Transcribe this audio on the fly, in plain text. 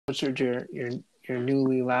butchered your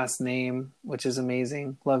newly last name, which is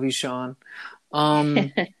amazing. Love you, Sean.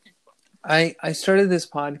 Um, I started this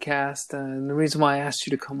podcast, and the reason why I asked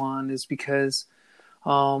you to come on is because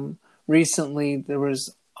recently there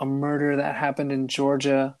was a murder that happened in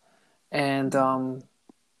Georgia, and I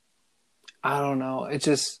don't know. It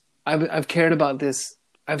just I've cared about this.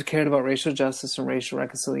 I've cared about racial justice and racial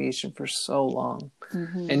reconciliation for so long,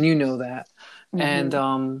 and you know that.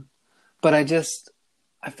 And but I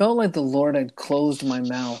felt like the Lord had closed my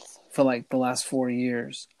mouth for like the last 4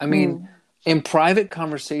 years. I mean, in private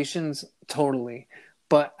conversations, totally.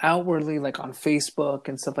 But outwardly, like on Facebook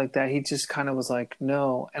and stuff like that, he just kind of was like,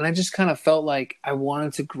 no. And I just kind of felt like I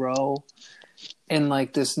wanted to grow in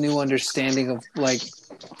like this new understanding of like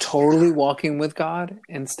totally walking with God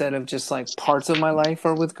instead of just like parts of my life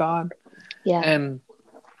are with God. Yeah. And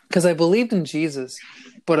because I believed in Jesus,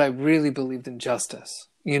 but I really believed in justice,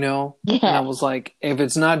 you know? Yeah. And I was like, if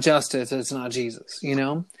it's not justice, it's not Jesus, you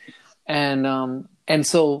know? And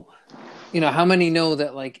so, you know, how many know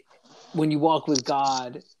that like when you walk with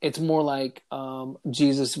God, it's more like,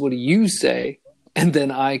 Jesus, what do you say? And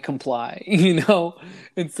then I comply, you know,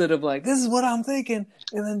 instead of like, this is what I'm thinking.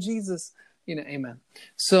 And then Jesus, you know, amen.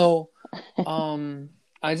 So,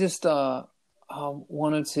 I just,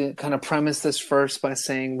 wanted to kind of premise this first by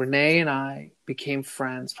saying Renee and I became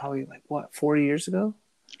friends probably like what 4 years ago.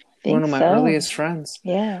 One of my earliest friends.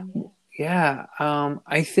 Yeah.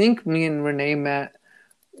 I think me and Renee met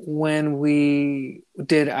when we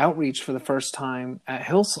did outreach for the first time at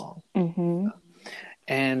Hillsong.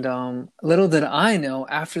 And little did I know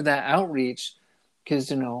after that outreach, because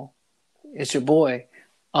you know it's your boy.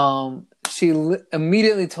 She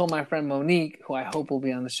immediately told my friend Monique, who I hope will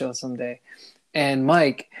be on the show someday, and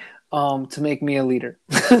Mike, to make me a leader.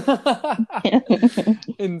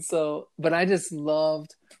 And so, but I just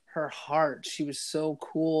loved her heart. She was so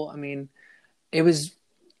cool. I mean, it was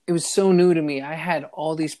so new to me. I had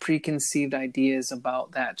all these preconceived ideas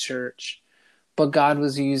about that church, but God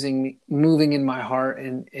was moving in my heart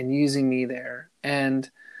and using me there. And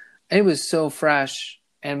it was so fresh.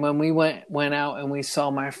 And when we went out and we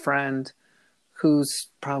saw my friend, who's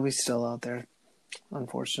probably still out there,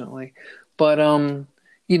 unfortunately, but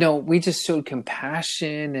you know, we just showed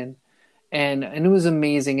compassion and it was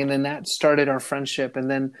amazing. And then that started our friendship. And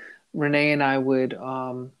then Renee and I would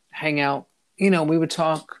hang out. You know, we would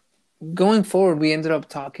talk. Going forward, we ended up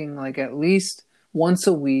talking like at least once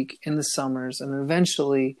a week in the summers, and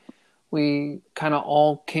eventually we kind of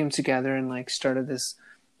all came together and like started this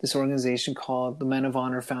organization called the Men of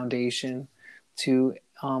Honor Foundation to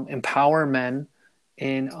empower men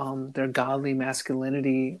in their godly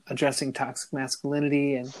masculinity, addressing toxic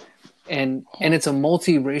masculinity, and it's a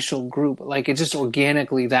multiracial group. Like it's just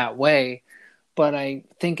organically that way, but I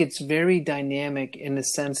think it's very dynamic in the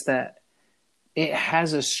sense that it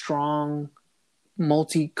has a strong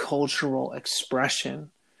multicultural expression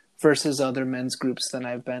versus other men's groups that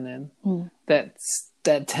I've been in that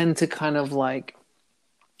tend to kind of like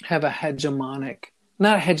have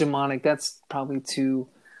not hegemonic, that's probably too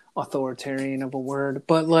authoritarian of a word,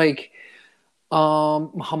 but like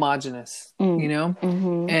homogenous, you know?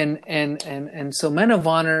 And so Men of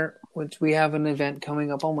Honor, which we have an event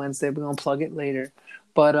coming up on Wednesday, we're gonna plug it later.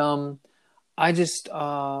 But I just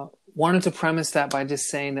wanted to premise that by just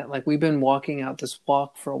saying that like we've been walking out this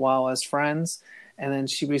walk for a while as friends, and then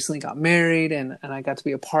she recently got married, and I got to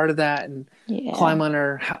be a part of that and climb on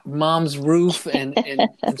her mom's roof and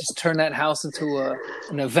just turn that house into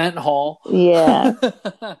an event hall. Yeah.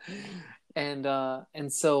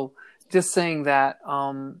 And so just saying that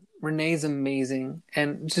Renee's amazing,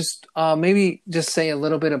 and just maybe just say a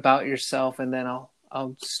little bit about yourself, and then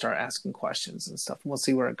I'll start asking questions and stuff, and we'll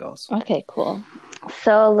see where it goes. Okay, cool.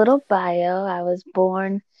 So a little bio. I was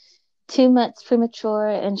born 2 months premature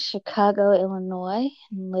in Chicago, Illinois,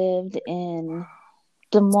 and lived in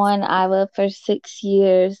Des Moines, Iowa for 6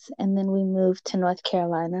 years. And then we moved to North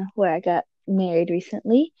Carolina, where I got married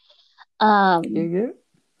recently. Thanks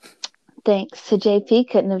to JP.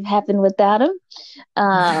 Couldn't have happened without him.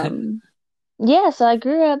 Yeah, so I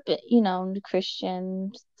grew up, you know, in the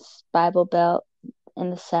Christian Bible Belt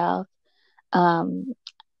in the South.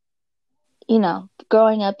 You know,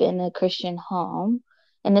 growing up in a Christian home,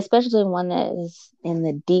 and especially one that is in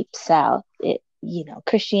the deep South, you know,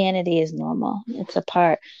 Christianity is normal. It's a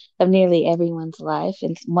part of nearly everyone's life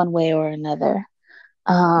in one way or another.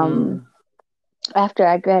 After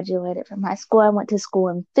I graduated from high school, I went to school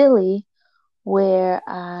in Philly, where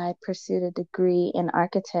I pursued a degree in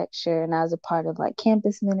architecture, and I was a part of like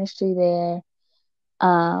campus ministry there.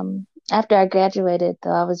 After I graduated,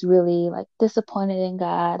 though, I was really like disappointed in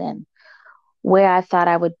God and where I thought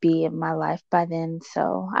I would be in my life by then.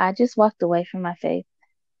 So I just walked away from my faith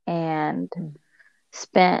and Mm.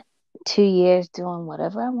 spent 2 years doing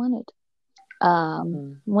whatever I wanted.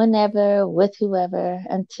 Whenever, with whoever,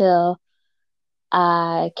 until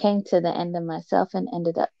I came to the end of myself and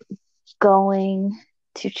ended up going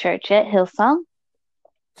to church at Hillsong.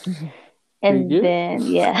 Thank And you. then,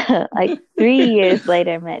 yeah, like 3 years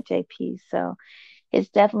later, met JP. So it's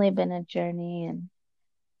definitely been a journey, and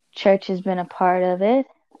church has been a part of it.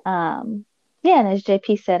 Yeah, and as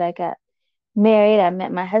JP said, I got married. I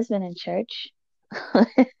met my husband in church.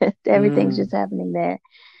 Everything's Mm. just happening there,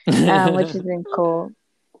 which has been cool.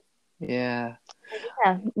 Yeah.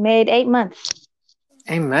 Yeah, married 8 months.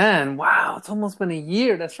 Amen. Wow, it's almost been a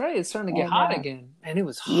year. That's right. It's starting to get I hot know. again. And it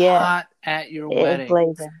was Yeah, hot at your it's wedding.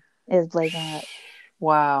 blazing. It's blazing hot.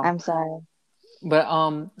 Wow. I'm sorry. But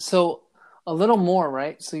so a little more,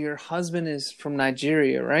 right? So your husband is from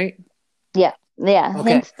Nigeria, right? Yeah, yeah.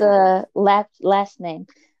 Okay. Hence the last name.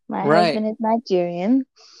 My Right. husband is Nigerian,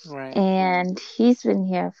 Right. and he's been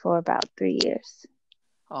here for about 3 years.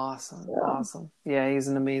 Awesome. So Awesome. Yeah, he's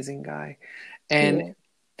an amazing guy. And yeah.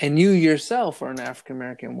 and you yourself are an African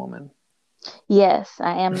American woman. Yes,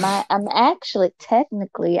 I am. I'm actually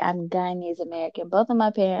technically I'm Guyanese American. Both of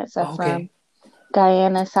my parents are from Okay.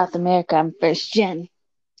 Guyana, South America. I'm first gen.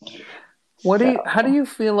 How do So you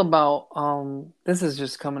feel about this is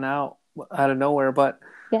just coming out of nowhere, but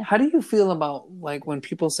yeah. how do you feel about like when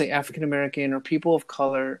people say African American or people of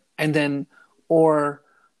color and then or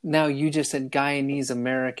now you just said Guyanese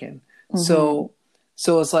American. Hmm.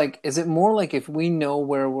 So it's like is it more like if we know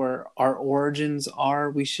where our origins are,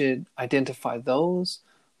 we should identify those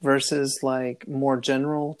versus like more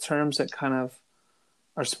general terms that kind of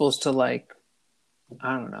are supposed to like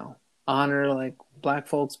I don't know, honor like black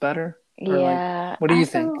folks better? Or like, Yeah, what do you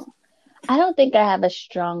think? I don't think I have a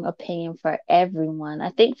strong opinion for everyone.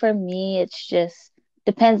 I think for me it's just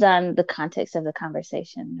depends on the context of the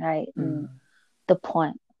conversation, right? And Mm, the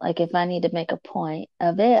point. Like if I need to make a point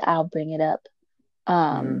of it, I'll bring it up.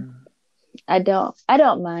 Um, mm, I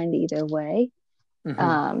don't mind either way,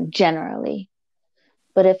 mm-hmm. generally.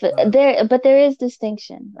 But there is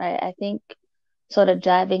distinction, right? I think sort of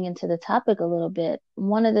diving into the topic a little bit,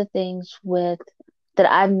 one of the things with that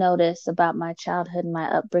I've noticed about my childhood and my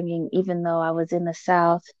upbringing, even though I was in the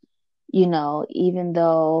South, even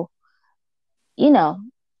though, you know,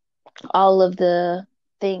 all of the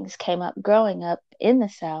things came up growing up in the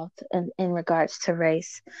South and in regards to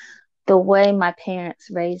race, the way my parents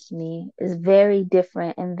raised me is very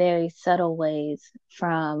different in very subtle ways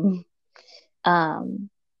from um,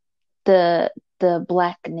 the the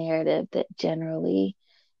black narrative that generally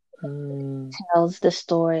Mm, tells the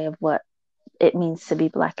story of what it means to be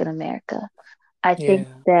black in America. I think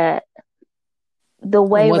yeah. that the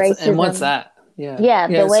way And what's racism, that? Yeah. yeah,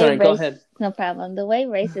 the Yeah, way sorry, go race, ahead. no problem. The way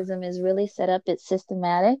racism is really set up, it's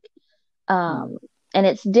systematic, Mm, um, and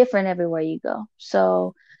it's different everywhere you go.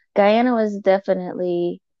 So Guyana was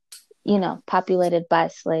definitely, populated by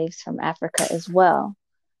slaves from Africa as well.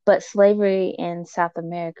 But slavery in South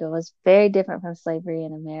America was very different from slavery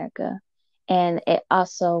in America. And it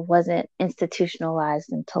also wasn't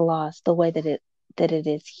institutionalized into laws the way that it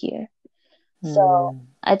is here. So mm,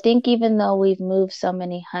 I think even though we've moved so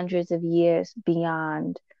many hundreds of years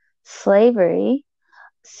beyond slavery,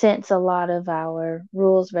 since a lot of our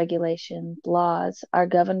rules, regulations, laws are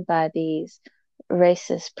governed by these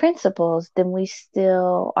racist principles, then we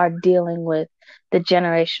still are dealing with the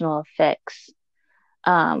generational effects.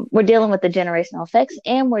 We're dealing with the generational effects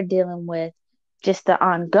and we're dealing with just the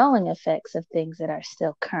ongoing effects of things that are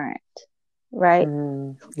still current, right?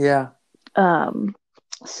 yeah. Um,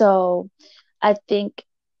 so I think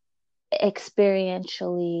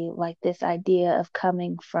experientially, like this idea of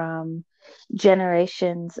coming from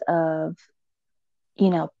generations of, you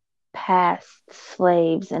know, past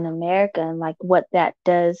slaves in America and like what that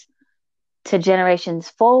does to generations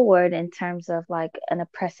forward in terms of like an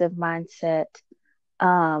oppressive mindset,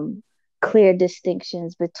 um, clear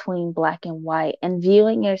distinctions between black and white, and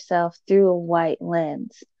viewing yourself through a white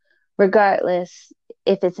lens, regardless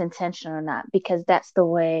if it's intentional or not, because that's the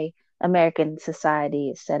way American society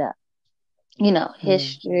is set up. Mm,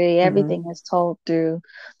 History, mm-hmm. everything is told through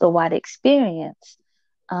the white experience.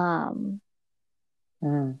 Um,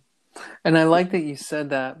 Mm. And I like that you said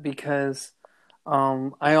that because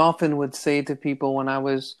I often would say to people when I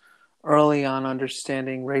was early on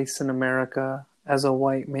understanding race in America as a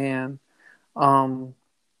white man, um,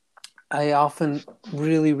 I often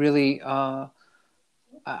really, really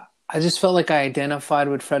I just felt like I identified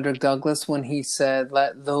with Frederick Douglass when he said,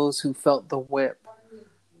 "Let those who felt the whip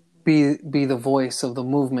be the voice of the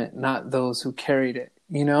movement, not those who carried it,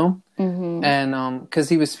 you know? Mm-hmm. And because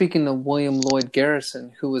he was speaking to William Lloyd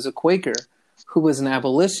Garrison, who was a Quaker, who was an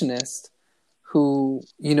abolitionist, who,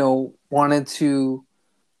 you know, wanted to,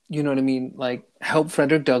 you know what I mean, like help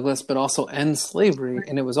Frederick Douglass, but also end slavery.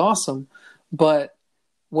 And it was awesome. But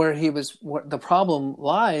where the problem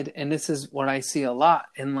lied, and this is what I see a lot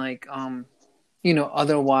in like, you know,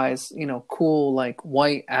 otherwise, you know, cool, like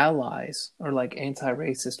white allies or like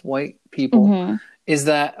anti-racist white people, Mm-hmm. is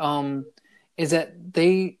that,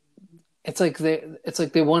 they, it's like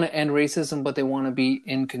they want to end racism, but they want to be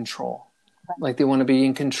in control. Like they want to be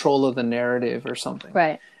in control of the narrative or something.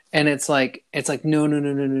 Right. And it's like no,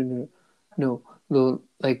 no,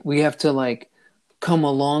 like we have to like come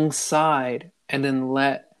alongside and then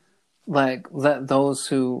let those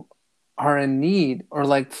who are in need or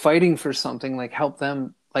like fighting for something, like help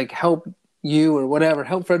them, like help you or whatever,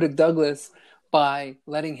 help Frederick Douglass by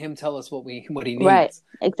letting him tell us what he Right. needs,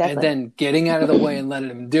 and Exactly. then getting out of the way and letting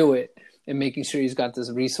him do it, and making sure he's got the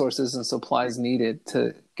resources and supplies needed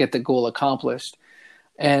to get the goal accomplished.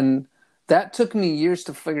 And that took me years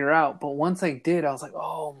to figure out, but once I did, I was like,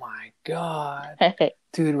 oh my God,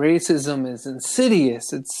 dude, racism is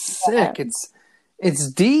insidious. It's Yeah. sick.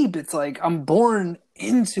 It's deep. It's like I'm born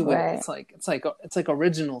into it. Right. It's like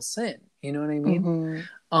original sin. You know what I mean?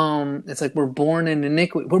 Mm-hmm. It's like we're born in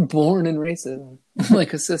iniquity. We're born in racism,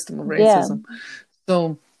 like a system of Yeah. racism.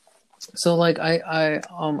 So like I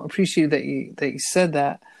appreciate that you said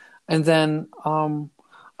that. And then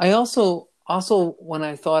I also when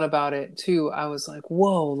I thought about it too, I was like,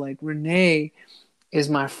 whoa, like Renee is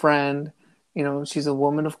my friend. You know, she's a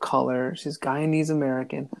woman of color. She's Guyanese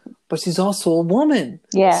American, but she's also a woman.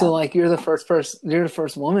 Yeah. So like you're the first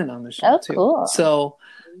woman on the show Oh, too. cool. So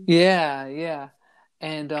yeah.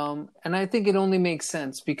 And I think it only makes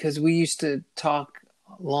sense because we used to talk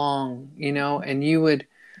long, you know, and you would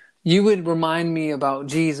remind me about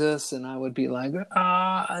Jesus, and I would be like,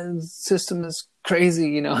 the system is crazy,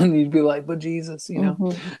 you know, and you'd be like, but Jesus, you know,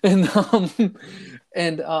 Mm-hmm.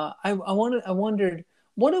 and I wondered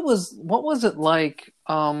what was it like,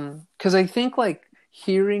 because I think like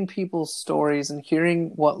hearing people's stories and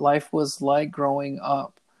hearing what life was like growing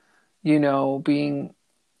up, you know, being,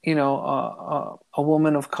 you know, a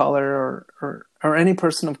woman of color or any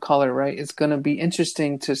person of color, right? It's going to be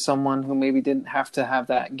interesting to someone who maybe didn't have to have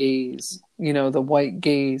that gaze, you know, the white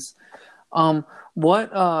gaze.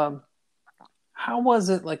 What, how was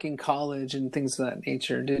it like in college and things of that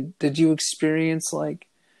nature? Did you experience like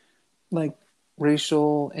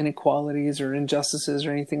racial inequalities or injustices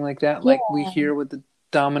or anything like that? Yeah. Like we hear with the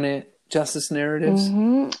dominant justice narratives?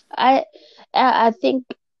 Mm-hmm. I think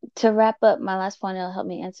to wrap up my last point, it'll help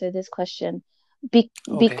me answer this question. Okay.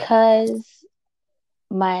 Because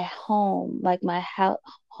my home, like my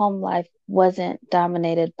home life, wasn't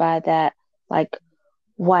dominated by that like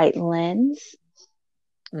white lens.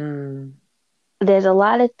 Mm, There's a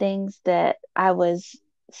lot of things that I was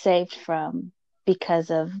saved from because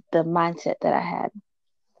of the mindset that I had,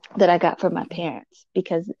 that I got from my parents,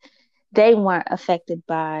 because they weren't affected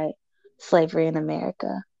by slavery in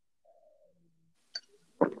America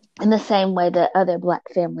in the same way that other Black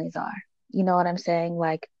families are. You know what I'm saying?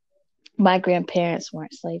 Like my grandparents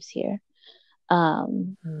weren't slaves here.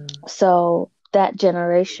 mm, So that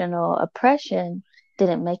generational oppression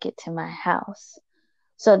didn't make it to my house.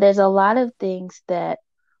 So there's a lot of things that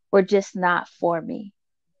were just not for me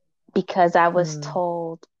because I was mm,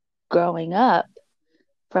 told growing up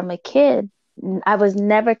from a kid, I was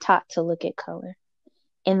never taught to look at color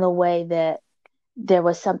in the way that there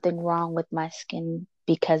was something wrong with my skin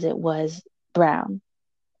because it was brown.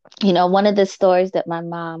 You know, one of the stories that my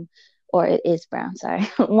mom, or it is brown, sorry,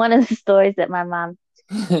 one of the stories that my mom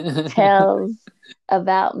tells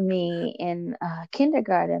about me in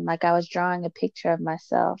kindergarten. Like I was drawing a picture of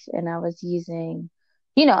myself and I was using,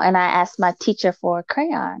 you know, and I asked my teacher for a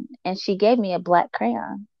crayon and she gave me a black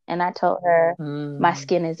crayon. And I told her, my mm.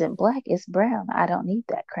 skin isn't black, it's brown. I don't need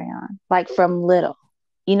that crayon. Like from little.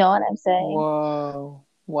 You know what I'm saying? Whoa.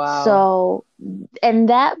 Wow. So, and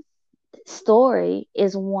that story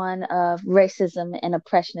is one of racism and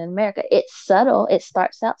oppression in America. It's subtle, it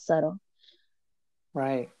starts out subtle,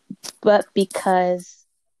 Right. but because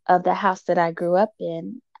of the house that I grew up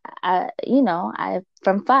in, I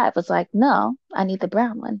from 5 was like, no, I need the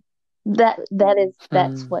brown one. That's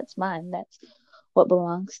Mm. what's mine. That's what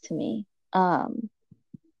belongs to me.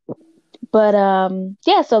 But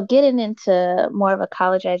yeah, so getting into more of a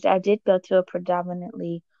college, I did go to a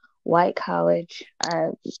predominantly white college. I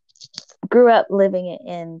grew up living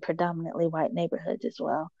in predominantly white neighborhoods as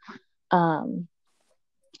well. Um,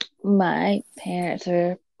 my parents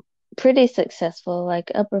are pretty successful,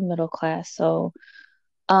 like upper middle class. So,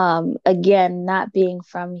 again, not being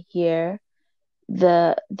from here,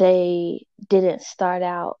 they didn't start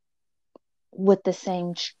out with the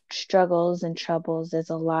same struggles and troubles as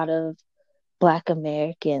a lot of Black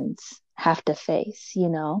Americans have to face, you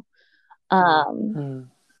know. Um, Mm.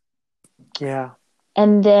 Yeah.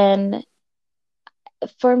 and then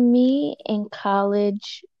for me in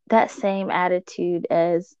college, that same attitude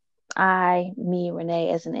as Renee,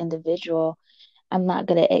 as an individual, I'm not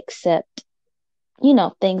going to accept,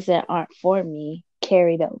 things that aren't for me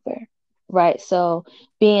carried over. Right. So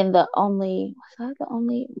being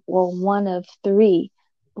one of three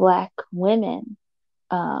Black women,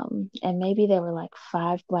 and maybe there were like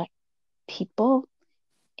five Black people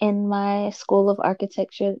in my school of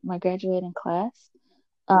architecture, my graduating class.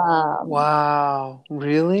 Um, Wow.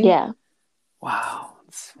 Really? yeah. Wow.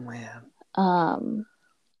 Man. Um,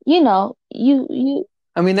 you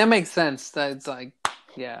I mean, that makes sense. That's like,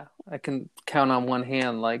 yeah, I can count on one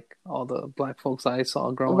hand like all the black folks I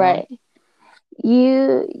saw growing up. right.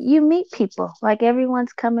 You meet people. Like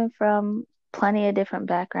everyone's coming from plenty of different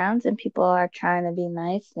backgrounds and people are trying to be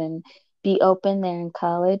nice and be open there in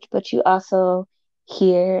college, but you also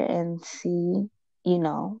hear and see, you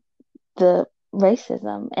know, the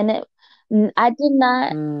racism. And I did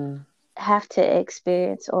not Mm, have to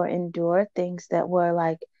experience or endure things that were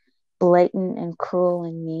like blatant and cruel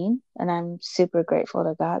and mean. And I'm super grateful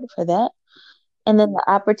to God for that. And then the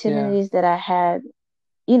yeah. opportunities that I had,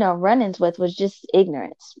 run-ins with was just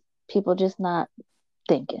ignorance. People just not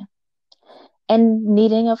thinking and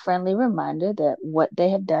needing a friendly reminder that what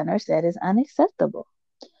they have done or said is unacceptable.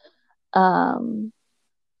 Um,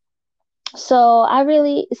 so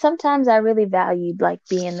sometimes I really valued like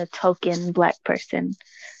being the token Black person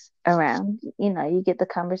around. You get the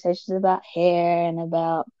conversations about hair and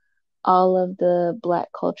about all of the Black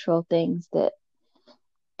cultural things that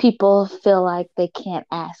people feel like they can't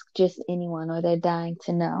ask just anyone or they're dying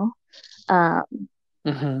to know. Um,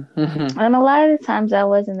 Hmm. and a lot of the times I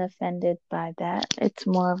wasn't offended by that. It's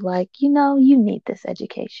more of like, you need this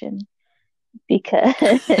education because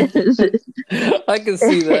I can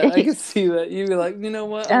see that. I can see that. You'd be like, you know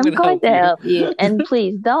what? I'm I'm gonna going help to you. help you. And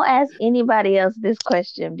please don't ask anybody else this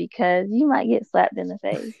question because you might get slapped in the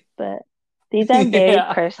face. But these are very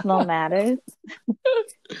Yeah. personal matters.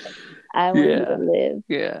 I want you to Yeah. live.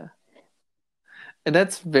 Yeah. And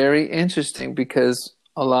that's very interesting because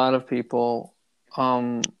a lot of people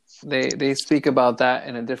they speak about that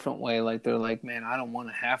in a different way. Like they're like, man, I don't want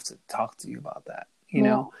to have to talk to you about that, you Yeah.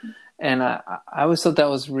 know? And I always thought that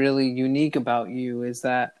was really unique about you is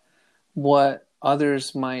that what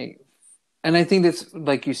others might, and I think that's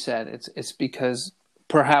like you said, it's because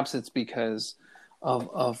perhaps it's because of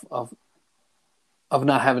of of of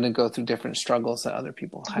not having to go through different struggles that other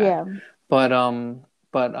people had. Yeah. But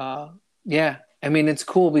yeah, I mean it's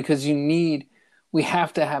cool because we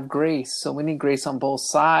have to have grace. So we need grace on both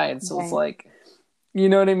sides. So it's Right. like, you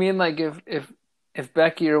know what I mean? Like if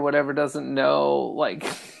Becky or whatever doesn't know, like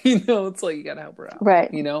it's like you gotta help her out,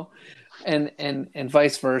 Right. and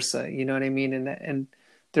vice versa. You know what I mean? And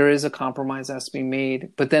there is a compromise that's to be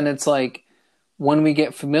made. But then it's like when we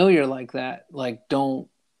get familiar like that, like don't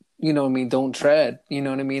you know what I mean? Don't tread. You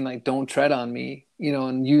know what I mean? Like don't tread on me.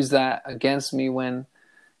 And use that against me when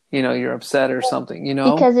you're upset or something.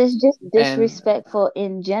 Because it's just And disrespectful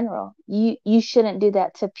in general. You shouldn't do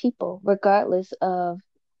that to people regardless of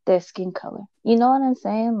their skin color. You know what I'm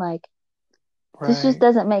saying? Like this just right,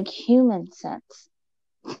 doesn't make human sense.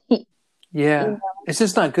 You yeah, know? it's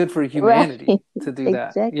just not good for Right. humanity to do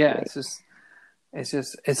that. Yeah, Exactly.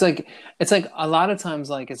 it's like a lot of times,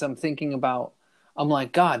 like as I'm thinking about, I'm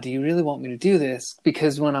like, God, do you really want me to do this?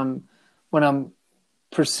 Because when I'm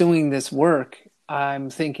pursuing this work, I'm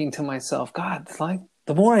thinking to myself, God, it's like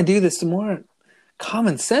the more I do this, the more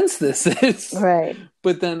common sense this is. Right.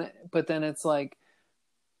 But then it's like,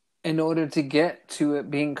 in order to get to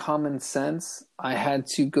it being common sense, I had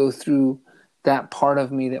to go through that part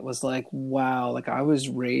of me that was like, wow, like I was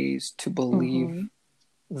raised to believe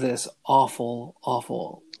Mm-hmm. this awful,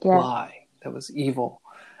 awful Yeah. lie that was evil.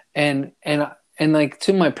 And like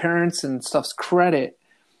to my parents and stuff's credit,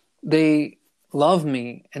 they love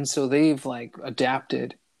me, and so they've like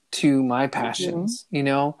adapted to my Mm-hmm. passions,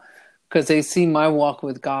 because they see my walk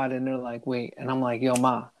with God and they're like, wait, and I'm like, yo,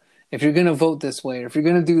 ma, if you're gonna vote this way, or if you're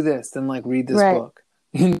gonna do this, then like read this Right. book.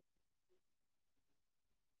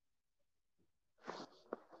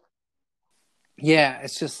 Yeah,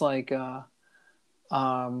 it's just like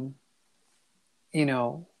um you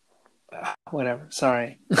know whatever,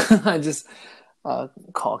 sorry. I just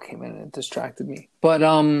call came in and it distracted me, but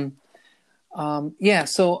Yeah,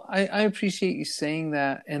 so I appreciate you saying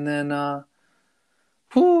that. And then,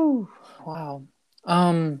 whew, wow.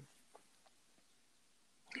 Um,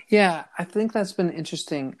 yeah, I think that's been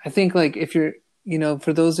interesting. I think like if you're,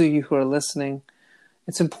 for those of you who are listening,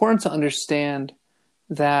 it's important to understand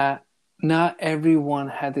that not everyone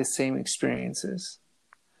had the same experiences.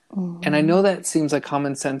 And I Mm-hmm. know that seems like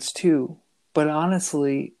common sense too, but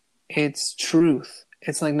honestly, it's truth.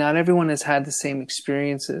 It's like not everyone has had the same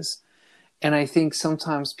experiences. And I think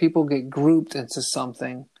sometimes people get grouped into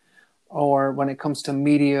something, or when it comes to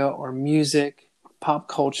media or music, pop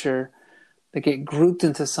culture, they get grouped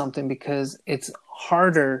into something because it's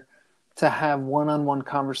harder to have one-on-one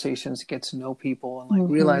conversations to get to know people and like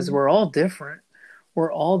realize Mm-hmm. we're all different.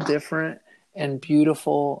 We're all different and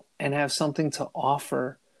beautiful and have something to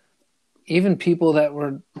offer. Even people that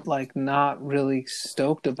were like not really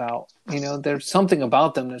stoked about, there's something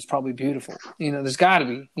about them that's probably beautiful. There's got to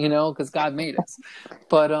be, because God made us.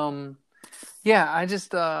 But yeah, I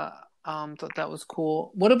just thought that was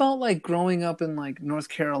cool. What about like growing up in like North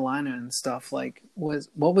Carolina and stuff? Like,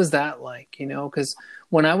 what was that like? Because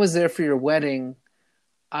when I was there for your wedding,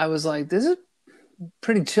 I was like, this is a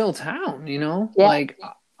pretty chill town. Yeah. Like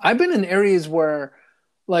I've been in areas where,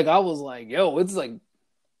 like, I was like, yo,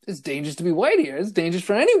 it's dangerous to be white here. It's dangerous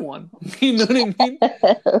for anyone. You know what I mean?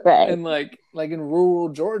 Right. And like in rural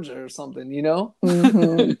Georgia or something.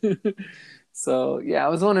 Mm-hmm. So yeah, I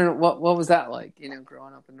was wondering what was that like,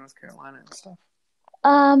 growing up in North Carolina and stuff.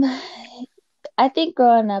 Um, I think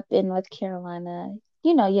growing up in North Carolina,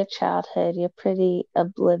 your childhood, you're pretty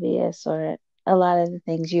oblivious or a lot of the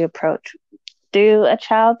things you approach through a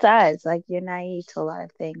child's eyes. Like you're naive to a lot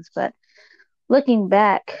of things. But looking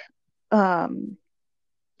back, um,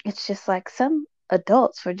 it's just like some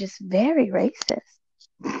adults were just very racist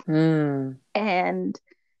Mm, and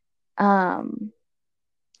um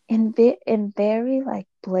in very like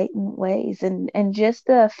blatant ways and just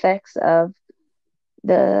the effects of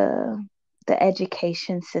the the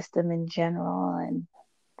education system in general and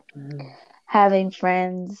mm, having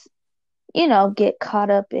friends, get caught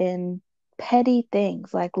up in petty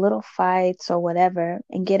things like little fights or whatever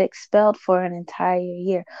and get expelled for an entire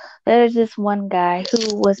year. There's this one guy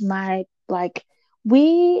who was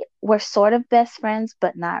we were sort of best friends,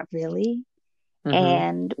 but not really. mm-hmm.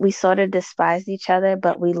 And we sort of despised each other,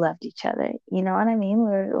 but we loved each other. You know what I mean?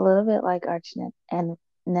 We're a little bit like arch and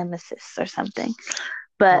nemesis or something.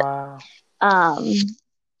 But Wow. um,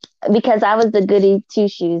 because I was the goody two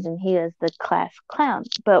shoes and he was the class clown.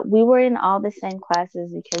 But we were in all the same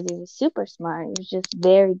classes because he was super smart. He was just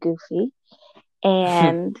very goofy.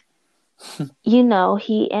 And,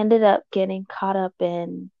 he ended up getting caught up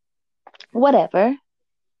in whatever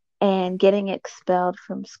and getting expelled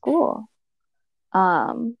from school.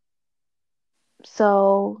 Um,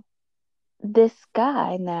 so this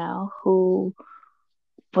guy now who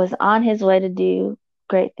was on his way to do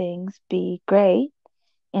great things, be great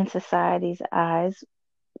in society's eyes,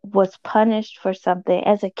 was punished for something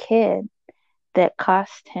as a kid that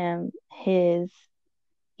cost him his,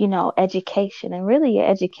 education. And really, your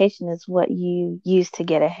education is what you use to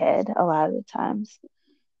get ahead a lot of the times.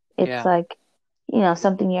 It's Yeah. like,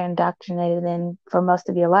 something you're indoctrinated in for most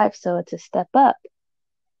of your life. So it's a step up.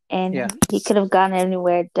 Yeah. And he could have gone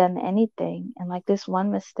anywhere, done anything. And like this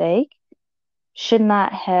one mistake should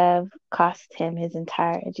not have cost him his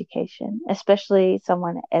entire education, especially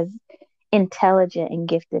someone as intelligent and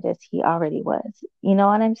gifted as he already was. You know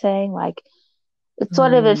what I'm saying? Like, it's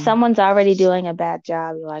sort of if Mm, someone's already doing a bad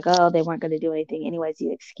job, you're like, oh, they weren't going to do anything anyways,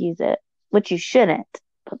 you excuse it, which you shouldn't,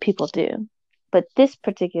 but people do. But this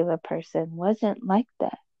particular person wasn't like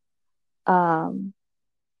that. Um,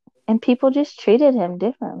 and people just treated him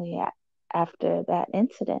differently after that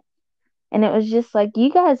incident. And it was just like,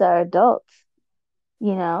 you guys are adults,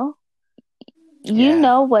 you know? You yeah.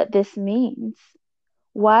 know what this means.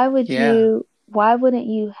 Yeah. Why wouldn't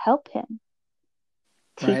you help him?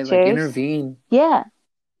 Right. Like Teachers, intervene. yeah, Yep.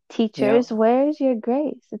 teachers, where's your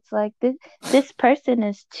grace? It's like this person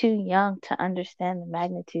is too young to understand the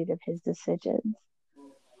magnitude of his decisions.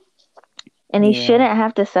 And he Yeah. shouldn't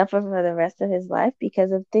have to suffer for the rest of his life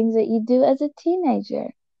because of things that you do as a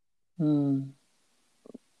teenager. Mm,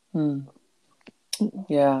 mm.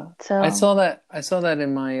 Yeah. So, I saw that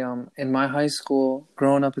in my high school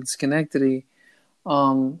growing up in Schenectady.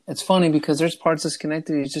 It's funny because there's parts of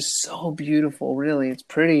Schenectady it's just so beautiful, really. It's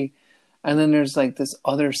pretty. And then there's like this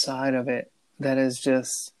other side of it that is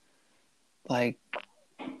just like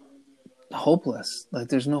hopeless. Like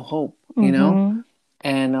there's no hope. mm-hmm,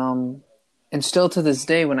 And still to this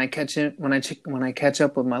day when I catch it when I catch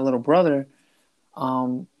up with my little brother,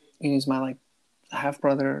 he's my like half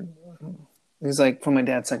brother. He's like from my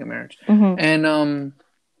dad's second marriage, Mm-hmm.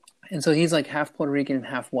 and so he's like half Puerto Rican and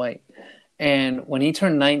half white. And when he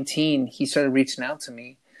turned 19, he started reaching out to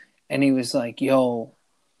me, and he was like, "Yo,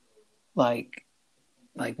 like,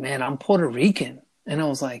 man, I'm Puerto Rican." And I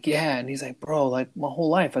was like, "Yeah." And he's like, "Bro, like my whole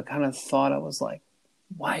life, I kind of thought I was like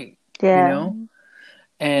white, you Yeah. know."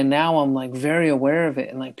 And now I'm like very aware of it,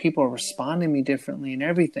 and like people are responding to me differently and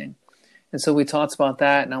everything. And so we talked about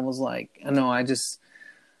that, and I was like,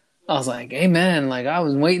 I was like, hey man, like I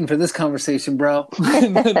was waiting for this conversation, bro.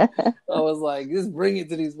 And then I was like, just bring it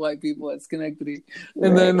to these white people at Schenectady.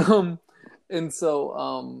 And Right. then and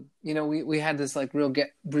so you know, we had this like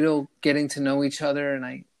real getting to know each other, and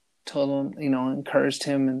I told him, you know, encouraged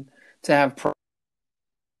him and to have pride.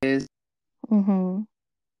 Mm-hmm.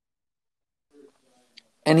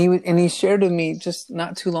 And he shared with me just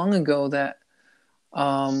not too long ago that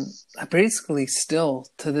I basically still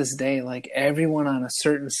to this day, like everyone on a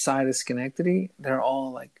certain side of Schenectady, they're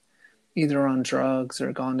all like either on drugs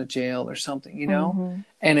or gone to jail or something, you know? Mm-hmm.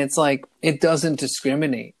 And it's like, it doesn't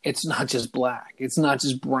discriminate. It's not just black. It's not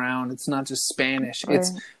just brown. It's not just Spanish.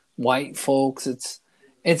 It's Right. white folks. It's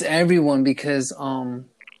everyone because,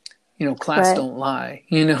 you know, class Right. don't lie,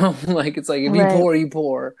 you know? Like, it's like, if you Right. poor, you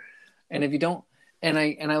poor. And if you don't, and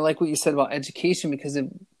I like what you said about education because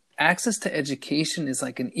access to education is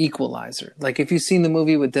like an equalizer. Like if you've seen the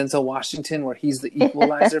movie with Denzel Washington where he's the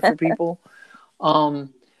equalizer for people,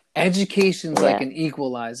 um, education's like Yeah. an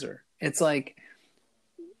equalizer. It's like,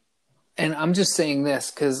 and I'm just saying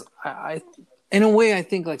this because in a way, I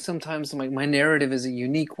think like sometimes like my narrative is a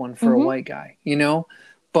unique one for a Mm-hmm. white guy, you know,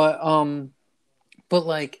 but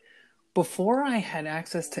like before I had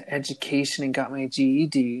access to education and got my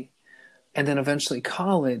GED and then eventually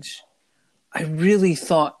college, I really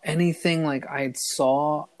thought anything like I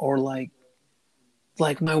saw or like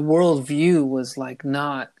my worldview was like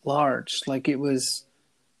not large. Like it was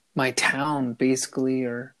my town basically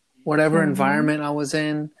or whatever Mm-hmm. environment I was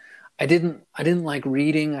in. I didn't like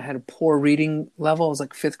reading. I had a poor reading level. I was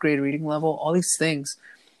like fifth grade reading level, all these things.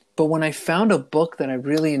 But when I found a book that I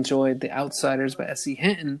really enjoyed, The Outsiders by S.E.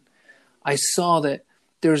 Hinton, I saw that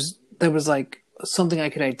there was like something I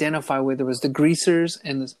could identify with. There was the greasers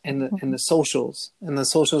and the socials, and the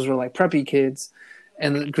socials were like preppy kids,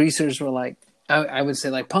 and the greasers were like I would say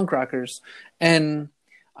like punk rockers, and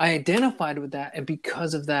I identified with that, and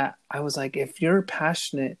because of that, I was like, if you're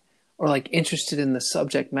passionate or like interested in the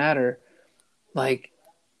subject matter, like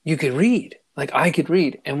you could read, like I could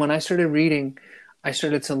read, and when I started reading, I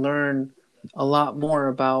started to learn a lot more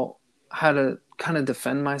about how to kind of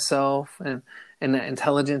defend myself and that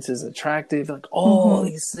intelligence is attractive, like all Mm-hmm.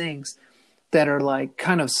 these things that are like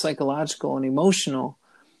kind of psychological and emotional.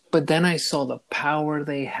 But then I saw the power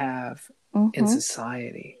they have in Mm-hmm.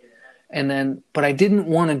 society. And then, but I didn't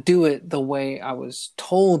want to do it the way I was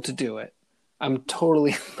told to do it. I'm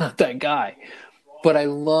totally not that guy. But I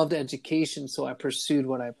loved education, so I pursued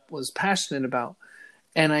what I was passionate about.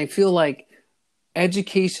 And I feel like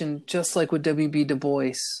education, just like with W.B. Du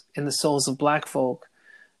Bois in The Souls of Black Folk,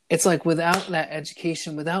 it's like without that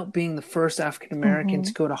education, without being the first African American Mm-hmm.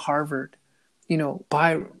 to go to Harvard, you know,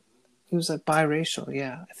 he was like biracial,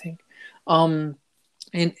 yeah, I think. And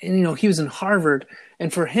you know, he was in Harvard,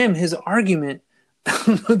 and for him, his argument,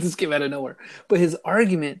 this came out of nowhere, but his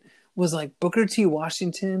argument was like Booker T.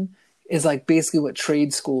 Washington is like basically what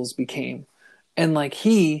trade schools became. And like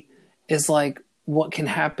he is like what can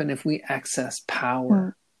happen if we access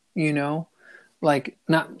power, you know? Like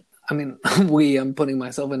not I mean I'm putting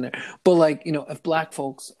myself in there. But like, you know, if black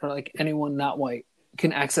folks or like anyone not white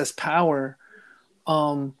can access power,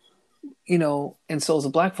 um, you know, in Souls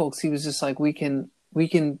of Black Folks, he was just like we can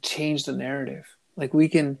change the narrative. Like we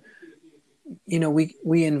can, you know,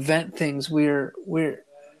 we invent things. We're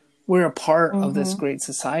a part of this Mm-hmm. great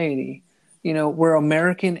society. You know, we're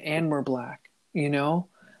American and we're black, you know?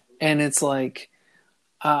 And it's like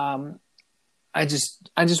um I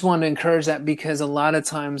just want to encourage that because a lot of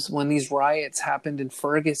times when these riots happened in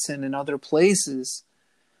Ferguson and other places,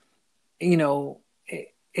 you know,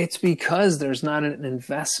 it's because there's not an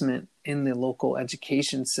investment in the local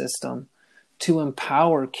education system to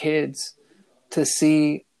empower kids to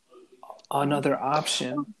see another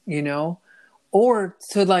option, you know, or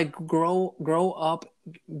to like grow up,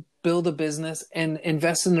 build a business and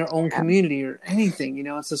invest in their own community or anything, you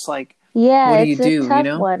know. It's just like, Yeah, what do you it's a do, you tough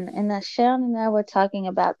know? one. And Sharon and I were talking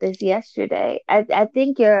about this yesterday. I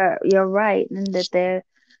think you're right in that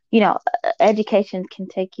education can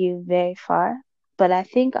take you very far. But I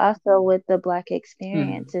think also with the Black Mm-hmm.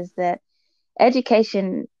 experience is that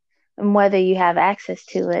education, and whether you have access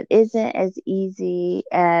to it, isn't as easy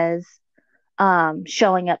as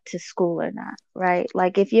showing up to school or not, right?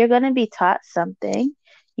 Like if you're going to be taught something,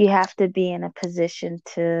 you have to be in a position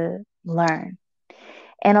to learn.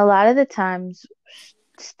 And a lot of the times,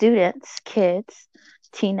 students, kids,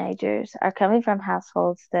 teenagers are coming from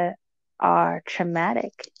households that are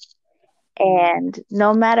traumatic. And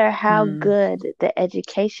no matter how Mm, good the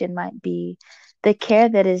education might be, the care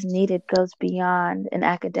that is needed goes beyond an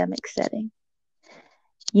academic setting.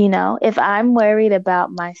 You know, if I'm worried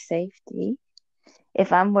about my safety,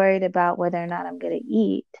 if I'm worried about whether or not I'm going to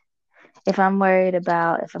eat, if I'm worried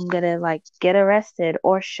about if I'm going to like get arrested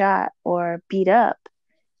or shot or beat up,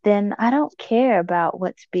 then I don't care about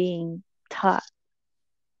what's being taught.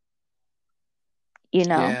 You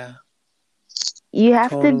know, yeah, you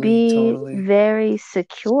have to totally, be totally. very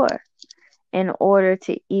secure in order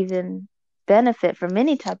to even benefit from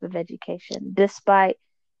any type of education, despite,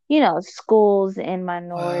 schools in Wow.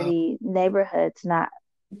 minority neighborhoods not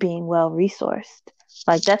being well resourced.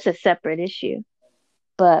 Like, that's a separate issue.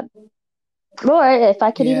 But, Lord, if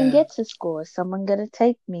I could even Yeah. get to school, is someone going to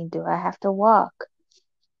take me? Do I have to walk?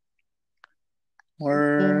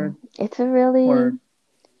 Word. It's a really, Word.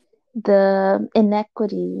 the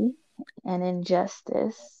inequity and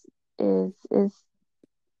injustice is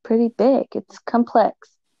pretty big. It's complex.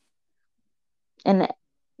 And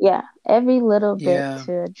yeah, every little bit Yeah.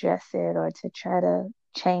 to address it or to try to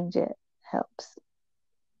change it helps.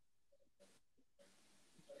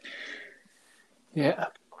 Yeah.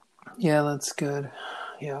 Yeah, that's good.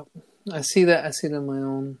 Yeah. I see that. I see it in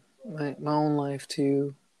my own life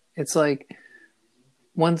too. It's like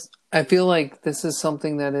once I feel like this is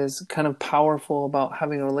something that is kind of powerful about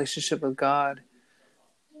having a relationship with God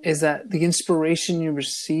is that the inspiration you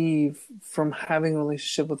receive from having a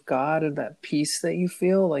relationship with God and that peace that you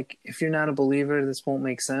feel, like if you're not a believer, this won't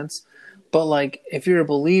make sense. But like if you're a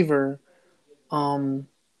believer, um,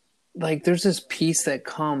 like there's this peace that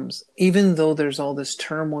comes, even though there's all this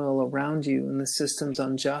turmoil around you and the system's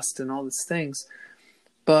unjust and all these things.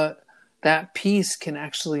 But that peace can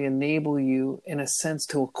actually enable you, in a sense,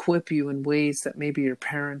 to equip you in ways that maybe your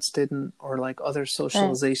parents didn't or like other Right.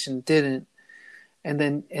 socialization didn't. And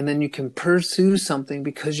then you can pursue something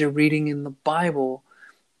because you're reading in the Bible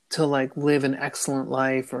to like live an excellent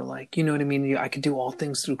life, or like, you know what I mean? I could do all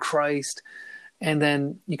things through Christ. And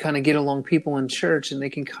then you kind of get along people in church and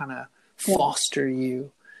they can kind of Yeah. foster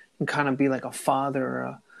you and kind of be like a father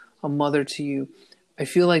or a mother to you. I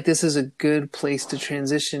feel like this is a good place to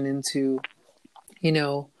transition into, you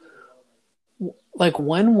know, like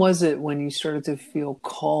when was it when you started to feel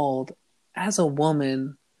called as a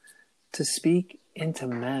woman to speak into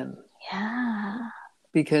men? Yeah.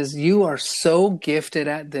 Because you are so gifted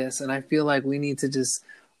at this, and I feel like we need to just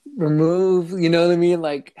remove, you know what I mean?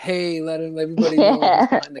 Like, hey, let everybody know who's Yeah.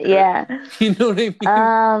 behind the curtain. Yeah. You know what I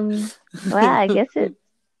mean? Well, I guess it's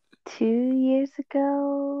 2 years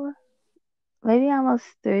ago, maybe almost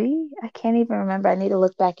three. I can't even remember. I need to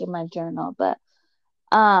look back in my journal. But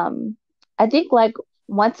um, I think like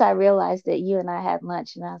once I realized that you and I had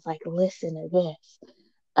lunch, and I was like, listen to this.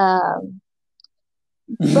 Um,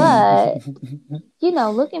 but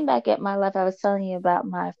looking back at my life, I was telling you about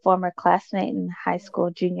my former classmate in high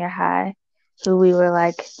school, junior high, who we were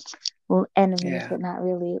like enemies, Yeah. but not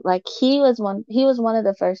really. Like he was one of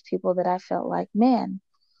the first people that I felt like, man,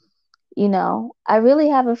 I really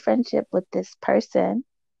have a friendship with this person.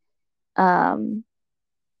 Um,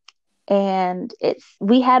 and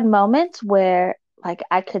we had moments where like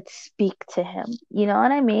I could speak to him, you know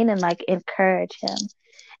what I mean? And like encourage him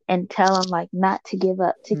and tell him like not to give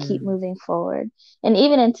up, to keep Mm. moving forward. And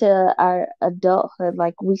even into our adulthood,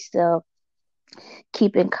 like we still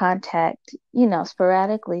keep in contact,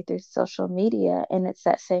 sporadically through social media. And it's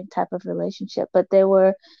that same type of relationship. But there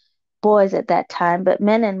were boys at that time, but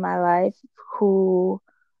men in my life who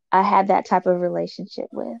I had that type of relationship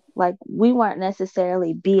with. Like we weren't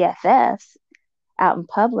necessarily BFFs out in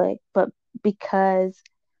public, but because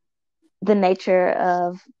the nature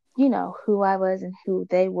of, who I was and who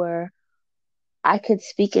they were, I could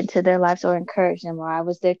speak into their lives or encourage them, or I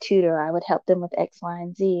was their tutor. I would help them with X, Y,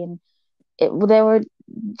 and Z. And there were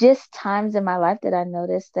just times in my life that I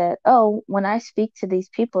noticed that, oh, when I speak to these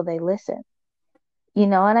people, they listen. You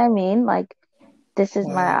know what I mean? Like, this is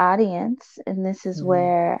my Wow. audience, and this is Mm.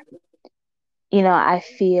 where, I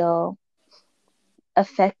feel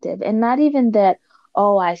effective. And not even that,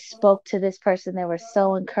 oh, I spoke to this person, they were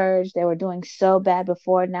so encouraged, they were doing so bad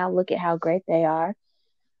before, now look at how great they are.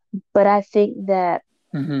 But I think that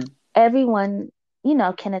Mm-hmm. everyone,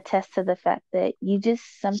 can attest to the fact that you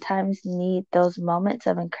just sometimes need those moments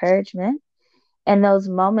of encouragement And those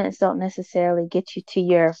moments don't necessarily get you to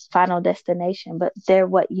your final destination, but they're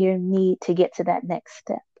what you need to get to that next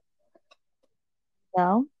step, you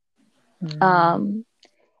know? Mm. Um,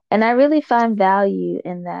 and I really find value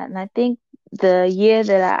in that. And I think the year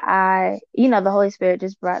that the Holy Spirit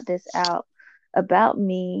just brought this out about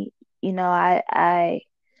me, I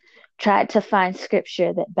tried to find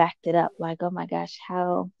scripture that backed it up. Like, oh my gosh,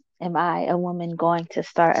 how am I, a woman, going to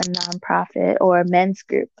start a nonprofit or a men's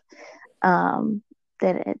group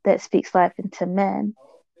that speaks life into men?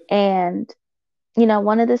 And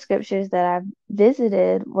one of the scriptures that I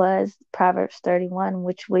visited was Proverbs 31,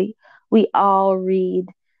 which we all read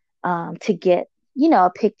to get a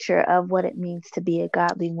picture of what it means to be a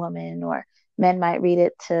godly woman, or men might read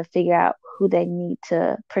it to figure out who they need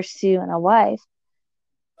to pursue in a wife.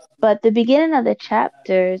 But the beginning of the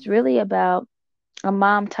chapter is really about a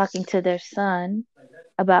mom talking to their son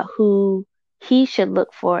about who he should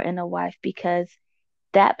look for in a wife, because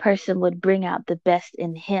that person would bring out the best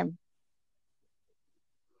in him.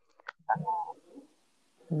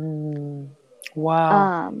 Mm. Wow.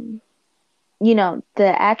 Um,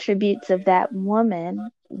 the attributes of that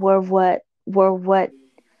woman were what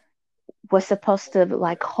was supposed to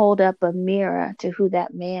like hold up a mirror to who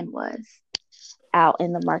that man was out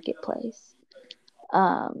in the marketplace.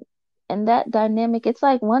 Um, and that dynamic, it's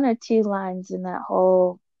like one or two lines in that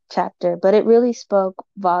whole chapter, but it really spoke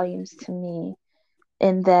volumes to me,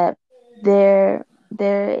 in that there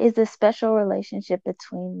is a special relationship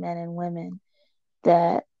between men and women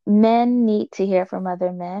that men need to hear from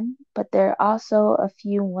other men, but there are also a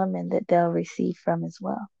few women that they'll receive from as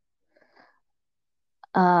well.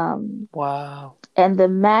 Um, Wow. and the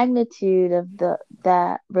magnitude of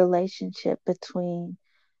that relationship between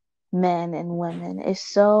men and women is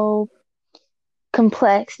so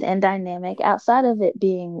complex and dynamic, outside of it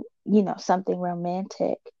being, something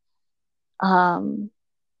romantic. Um,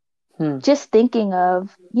 Hmm. just thinking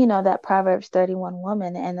of, that Proverbs 31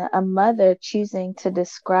 woman, and a mother choosing to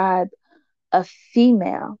describe a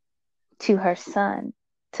female to her son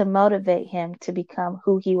to motivate him to become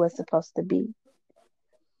who he was supposed to be.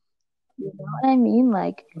 You know what I mean?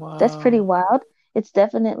 Like, that's pretty Wow. wild. It's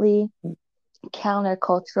definitely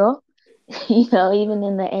countercultural, even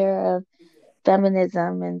in the era of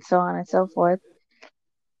feminism and so on and so forth.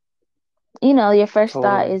 Your first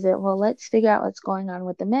thought Totally. isn't, well, let's figure out what's going on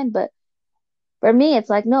with the men. But for me, it's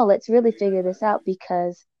like, no, let's really figure this out,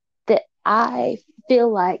 because that I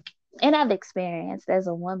feel like, and I've experienced as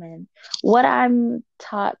a woman, what I'm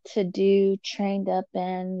taught to do, trained up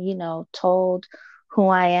in, told who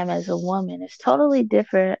I am as a woman is totally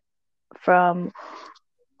different from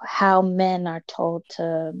how men are told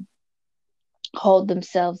to hold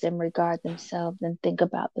themselves and regard themselves and think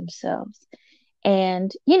about themselves.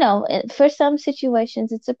 And, for some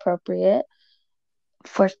situations, it's appropriate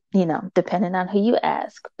for, depending on who you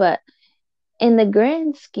ask. But in the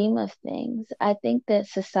grand scheme of things, I think that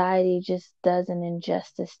society just does an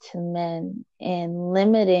injustice to men in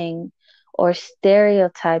limiting or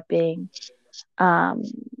stereotyping um,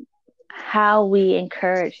 how we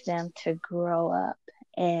encourage them to grow up,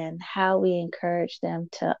 and how we encourage them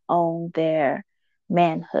to own their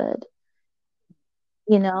manhood.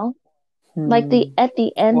 You know, like Hmm. at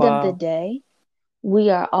the end of the Wow. day, we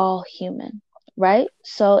are all human, right?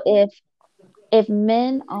 So if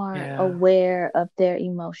men aren't Yeah. aware of their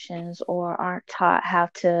emotions, or aren't taught how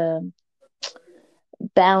to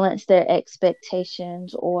balance their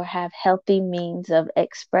expectations, or have healthy means of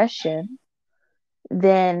expression,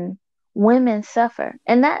 then women suffer.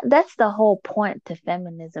 And that's the whole point to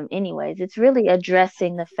feminism anyways. It's really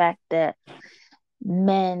addressing the fact that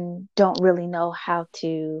men don't really know how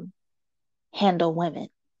to handle women.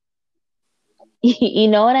 You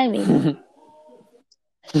know what I mean?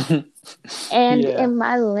 And Yeah. in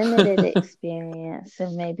my limited experience,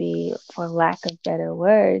 and maybe for lack of better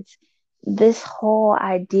words, this whole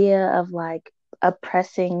idea of like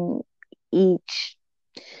oppressing each,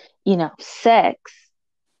 sex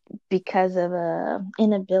because of a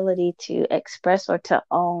inability to express or to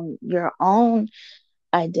own your own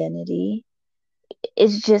identity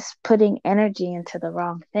is just putting energy into the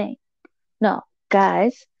wrong thing. No,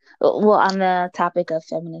 guys. Well, on the topic of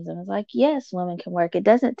feminism, it's like, yes, women can work. It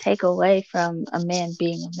doesn't take away from a man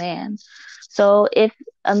being a man. So if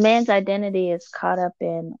a man's identity is caught up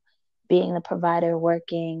in being the provider,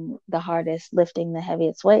 working the hardest, lifting the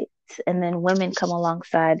heaviest weights, and then women come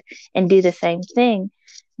alongside and do the same thing,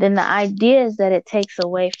 then the idea is that it takes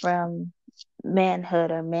away from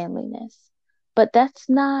manhood or manliness. But that's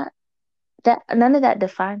not that, none of that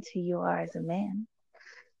defines who you are as a man.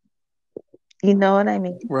 You know what I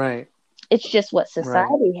mean? Right. It's just what Right.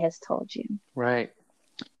 society has told you. Right.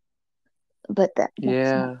 But that's not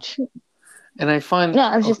Yeah. true. And I find, No,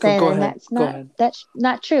 I was oh, just saying, go and ahead. Go ahead. that's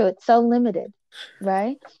not true. It's so limited,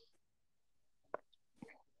 right?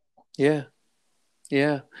 Yeah.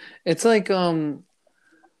 Yeah. It's like, man,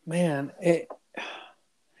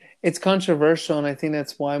 it's controversial, and I think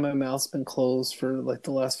that's why my mouth's been closed for like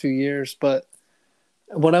the last few years. But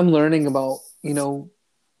what I'm learning about,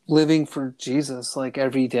 living for Jesus like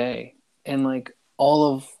every day and like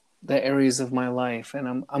all of the areas of my life,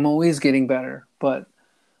 and I'm always getting better, but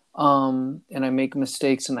and I make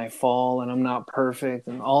mistakes and I fall and I'm not perfect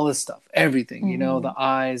and all this stuff, everything, Mm-hmm. the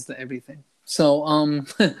eyes, the everything. So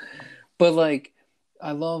but like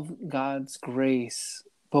I love God's grace.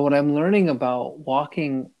 But what I'm learning about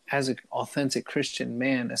walking as an authentic Christian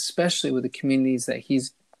man, especially with the communities that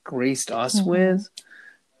He's graced us Mm-hmm. with,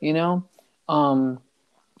 you know, um,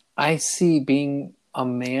 I see being a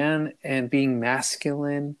man and being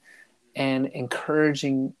masculine and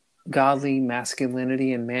encouraging godly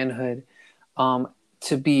masculinity and manhood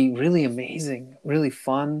to be really amazing, really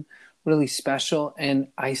fun, really special. And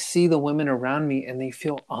I see the women around me and they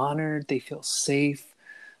feel honored, they feel safe,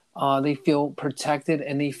 they feel protected,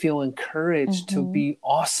 and they feel encouraged to Mm-hmm. be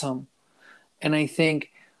awesome. And I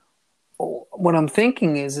think what I'm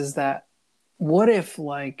thinking is that what if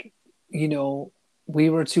like, you know, we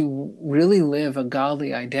were to really live a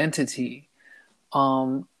godly identity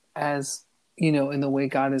as in the way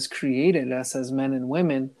God has created us as men and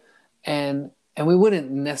women, and we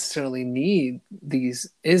wouldn't necessarily need these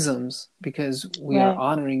isms because we are Right.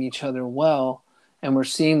 honoring each other well, and we're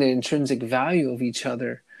seeing the intrinsic value of each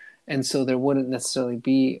other, and so there wouldn't necessarily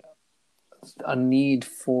be a need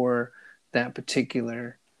for that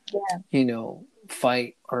particular Yeah.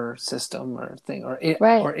 fight or system or thing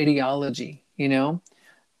Right. or ideology,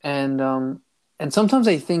 and and sometimes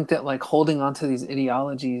I think that like holding on to these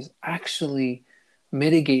ideologies actually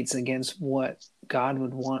mitigates against what God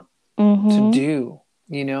would want to Mm-hmm. do,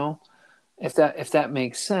 you know, if that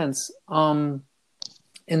makes sense. And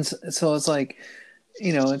so it's like,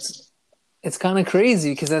 it's kind of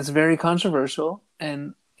crazy because that's very controversial,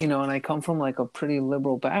 and and I come from like a pretty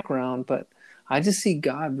liberal background, but I just see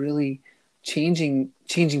God really changing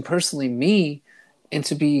personally me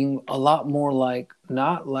into being a lot more like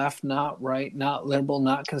not left, not right, not liberal,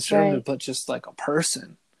 not conservative, Right. but just like a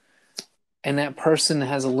person. And that person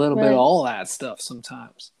has a little bit of Right. all that stuff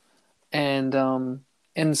sometimes. And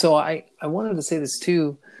so I wanted to say this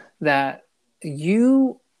too, that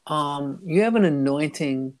you have an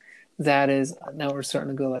anointing that is, now we're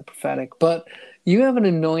starting to go like prophetic, but you have an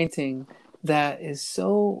anointing that is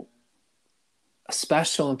so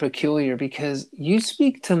special and peculiar because you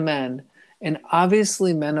speak to men, and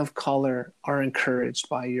obviously men of color are encouraged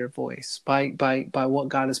by your voice, by what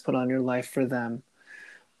God has put on your life for them.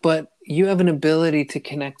 But you have an ability to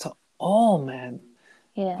connect to all men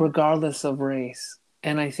Yeah. regardless of race.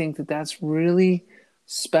 And I think that that's really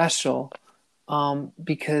special,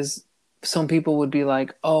 because some people would be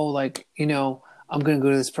like, oh, like, I'm going to go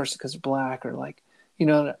to this person because they're black, or like,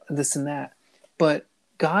 this and that. But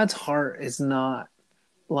God's heart is not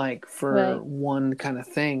like for Right. one kind of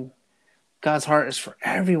thing. God's heart is for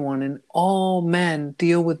everyone, and all men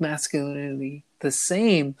deal with masculinity the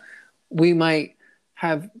same. We might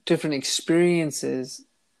have different experiences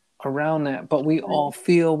around that, but we all Right.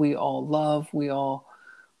 feel, we all love, we all,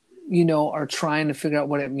 are trying to figure out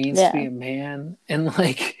what it means to be Yeah. a man. And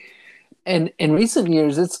like, and in recent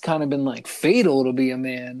years, it's kind of been like fatal to be a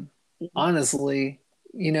man, honestly,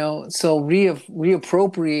 so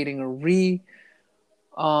reappropriating or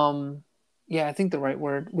um, yeah, I think the right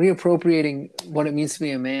word, reappropriating what it means to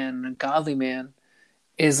be a man, a godly man,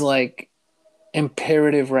 is like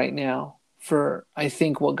imperative right now for, I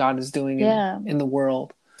think, what God is doing in Yeah. in the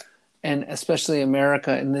world, and especially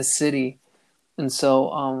America, in this city. And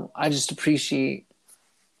so I just appreciate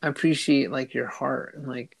like your heart and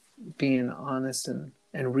like being honest and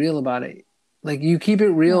real about it. Like you keep it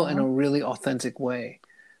real in Aw. a really authentic way.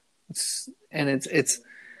 It's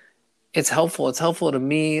helpful. It's helpful to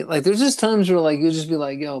me. Like there's just times where like you'll just be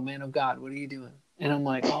like, "Yo, man of God, what are you doing?" And I'm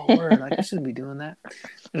like, "Oh, word, like I shouldn't be doing that."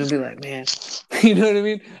 And it'll be like, "Man," you know what I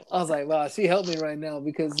mean? I was like, "Wow, she helped me right now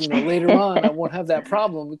because later on I won't have that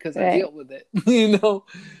problem because I Right. dealt with it." you know,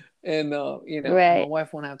 and and my Right.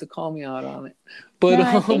 wife won't have to call me out on it. No, But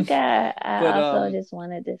I think I but also just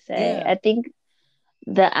wanted to say, yeah, I think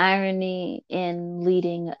the irony in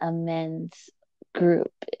leading a men's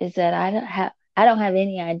group is that I don't have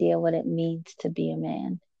any idea what it means to be a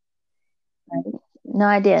man. Like, no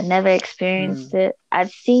idea, never experienced mm, it.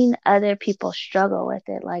 I've seen other people struggle with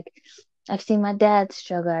it. Like I've seen my dad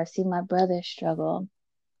struggle. I've seen my brother struggle.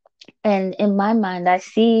 And in my mind, I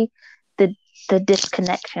see the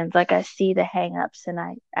disconnections. Like I see the hangups and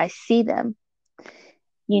I see them,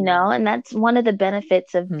 and that's one of the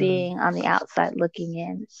benefits of Mm. being on the outside looking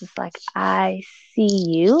in. It's just like, I see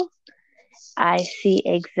you. I see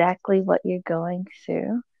exactly what you're going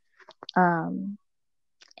through. Um,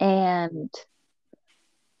 and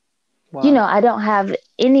Wow. I don't have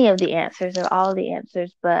any of the answers or all the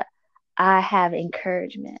answers, but I have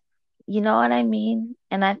encouragement. You know what I mean?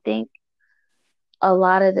 And I think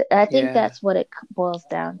Yeah. that's what it boils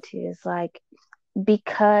down to, is like,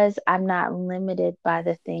 because I'm not limited by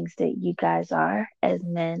the things that you guys are as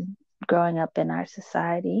men growing up in our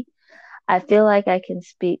society. I feel like I can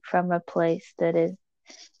speak from a place that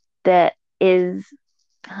is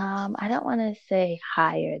I don't want to say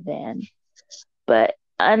higher than, but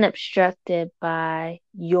unobstructed by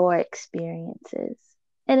your experiences.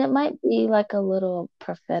 And it might be like a little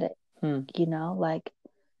prophetic, Hmm. like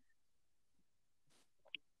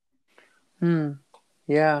Hmm.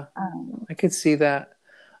 Yeah, um, I could see that.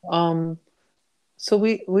 Um, so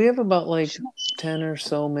we have about like 10 or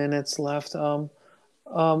so minutes left.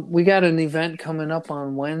 We got an event coming up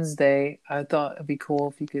on Wednesday. I thought it'd be cool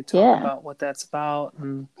if you could talk yeah. about what that's about,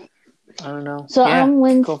 and I don't know. So Yeah, on go for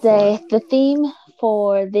it. Wednesday, the theme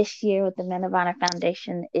for this year with the Men of Honor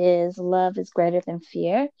Foundation is love is greater than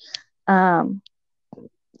fear. Um,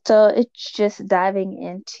 so it's just diving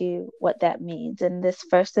into what that means. In this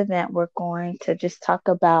first event, we're going to just talk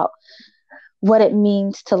about what it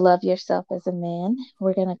means to love yourself as a man.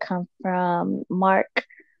 We're going to come from Mark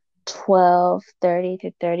 12:30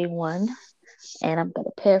 to 31. And I'm going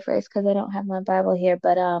to paraphrase because I don't have my Bible here.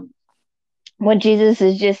 But when Jesus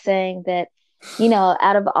is just saying that,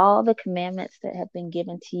 out of all the commandments that have been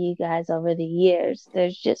given to you guys over the years,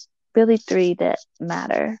 there's just really three that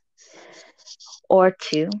matter, or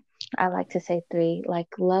two. I like to say three, like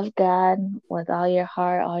love God with all your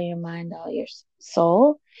heart, all your mind, all your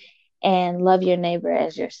soul, and love your neighbor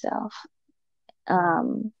as yourself.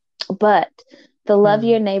 Um, but the love Hmm.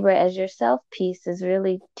 your neighbor as yourself piece is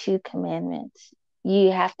really two commandments.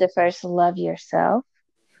 You have to first love yourself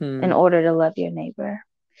in Hmm. order to love your neighbor.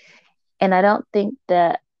 And I don't think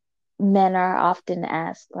that men are often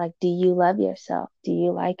asked, like, do you love yourself? Do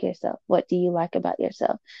you like yourself? What do you like about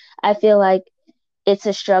yourself? I feel like it's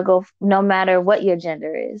a struggle no matter what your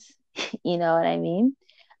gender is. You know what I mean?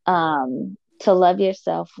 To love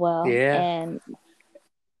yourself well. Yeah, And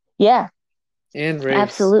yeah, and race.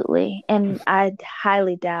 absolutely. And I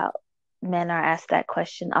highly doubt men are asked that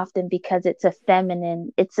question often because it's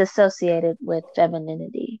associated with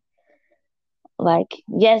femininity. Like,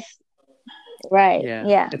 yes, right. Yeah,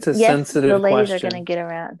 Yeah. it's a Yes, the sensitive ladies are going question.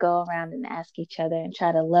 to go around and ask each other and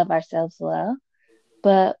try to love ourselves well.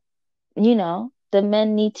 But, the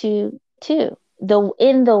men need to too.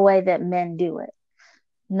 In the way that men do it,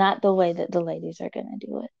 not the way that the ladies are going to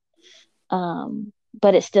do it.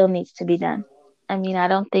 But it still needs to be done. I mean, I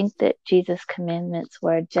don't think that Jesus' commandments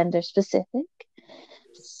were gender specific.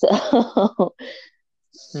 So, Hmm.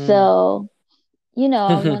 so,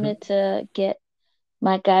 I wanted to get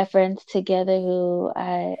my guy friends together who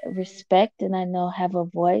I respect and I know have a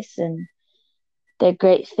voice and they're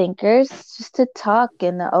great thinkers, just to talk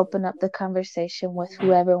and to open up the conversation with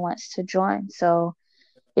whoever wants to join. So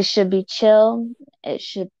it should be chill. It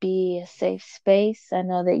should be a safe space. I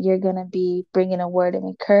know that you're going to be bringing a word of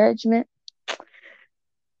encouragement.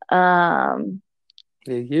 Um,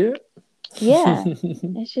 Yeah, yeah, yeah.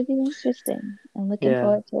 it should be interesting. I'm looking Yeah,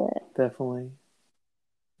 forward to it. definitely.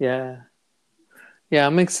 Yeah. Yeah,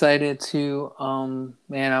 I'm excited to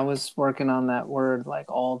man, I was working on that word like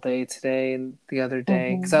all day today and the other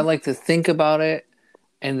day because I Mm-hmm. like to think about it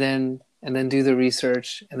and then do the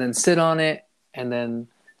research and then sit on it and then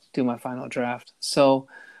do my final draft. So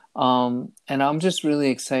and I'm just really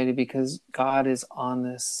excited because God is on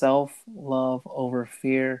this self-love over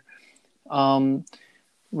fear. Um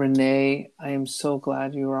Renee, I am so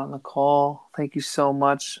glad you were on the call. Thank you so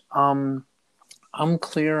much. I'm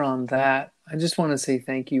clear on that. I just want to say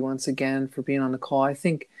thank you once again for being on the call. I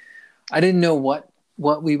think I didn't know what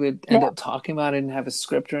we would end Yeah. up talking about. I didn't have a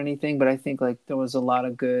script or anything, but I think like there's a lot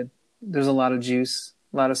of juice,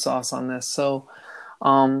 a lot of sauce on this. So,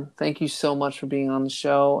 thank you so much for being on the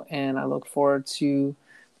show, and I look forward to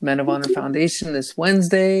Men of Honor Foundation this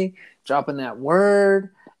Wednesday, dropping that word,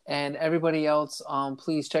 and everybody else.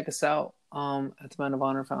 Please check us out at the Men of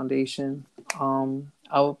Honor Foundation.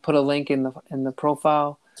 I'll put a link in the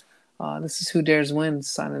profile. This is Who Dares Wins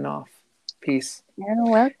signing off. Peace.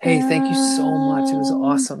 You're Hey, thank you so much. It was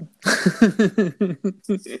welcome. awesome.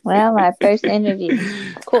 Well, my first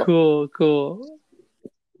interview. Cool. Cool, cool.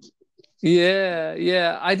 Yeah,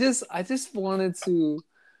 yeah. I just wanted to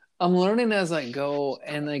I'm learning as I go,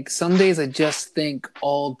 and like some days I just think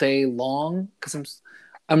all day long because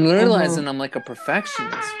I'm Mhm. realizing I'm like a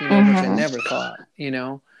perfectionist, which I Mhm. never thought.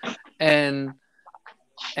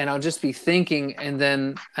 And I'll just be thinking, and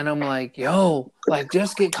I'm like, yo, like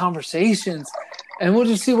just get conversations, and we'll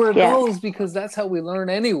just see where it Yeah. goes because that's how we learn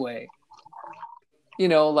anyway.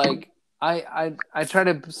 Like I try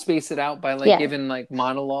to space it out by like Yes. giving like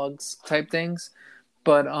monologues type things,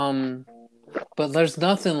 but there's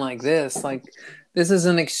nothing like this. Like this is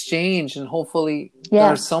an exchange, and hopefully Yeah.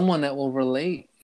 there's someone that will relate.